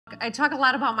I talk a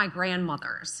lot about my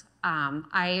grandmothers.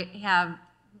 I have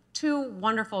two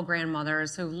wonderful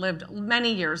grandmothers who lived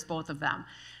many years, both of them.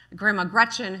 Grandma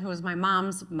Gretchen, who was my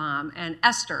mom's mom, and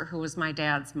Esther, who was my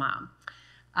dad's mom.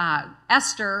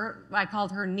 Esther, I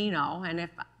called her Nino, and if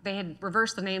they had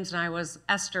reversed the names and I was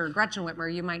Esther Gretchen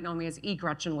Whitmer, you might know me as E.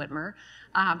 Gretchen Whitmer.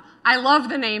 I love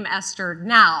the name Esther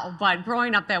now, but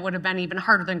growing up that would have been even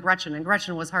harder than Gretchen, and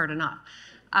Gretchen was hard enough.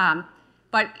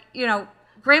 But, you know,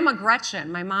 Grandma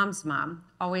Gretchen, my mom's mom,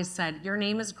 always said, your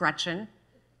name is Gretchen.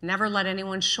 Never let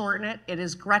anyone shorten it. It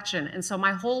is Gretchen. And so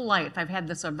my whole life I've had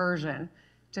this aversion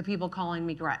to people calling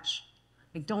me Gretch.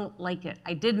 I don't like it.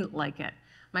 I didn't like it.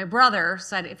 My brother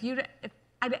said, if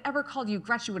I'd ever called you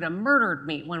Gretch, you would have murdered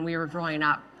me when we were growing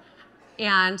up.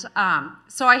 And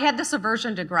so I had this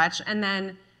aversion to Gretch. And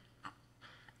then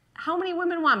how many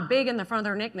women want big in the front of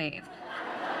their nickname?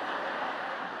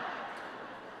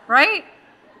 Right?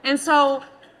 And so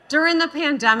during the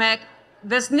pandemic,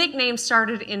 this nickname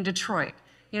started in Detroit.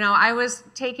 You know, I was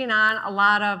taking on a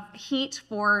lot of heat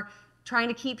for trying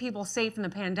to keep people safe in the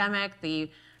pandemic.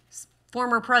 The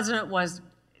former president was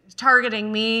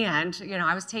targeting me, and, you know,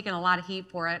 I was taking a lot of heat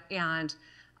for it. And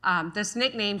this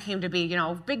nickname came to be, you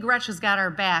know, Big Gretch has got our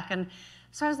back. And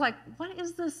so I was like, what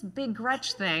is this Big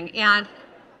Gretch thing? And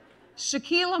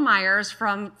Shaquila Myers,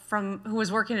 who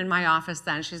was working in my office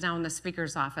then, she's now in the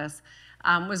speaker's office,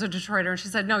 was a Detroiter, and she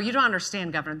said, no, you don't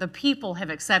understand, Governor. The people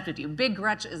have accepted you. Big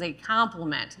Gretch is a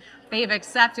compliment. They have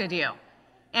accepted you.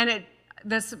 And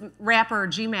this rapper,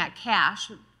 G-Mac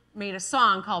Cash, made a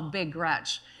song called Big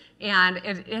Gretch. And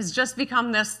it has just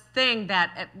become this thing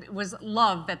that it was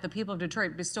love that the people of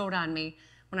Detroit bestowed on me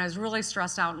when I was really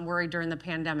stressed out and worried during the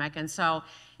pandemic. And so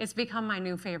it's become my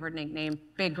new favorite nickname,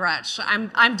 Big Gretch.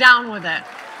 I'm down with it.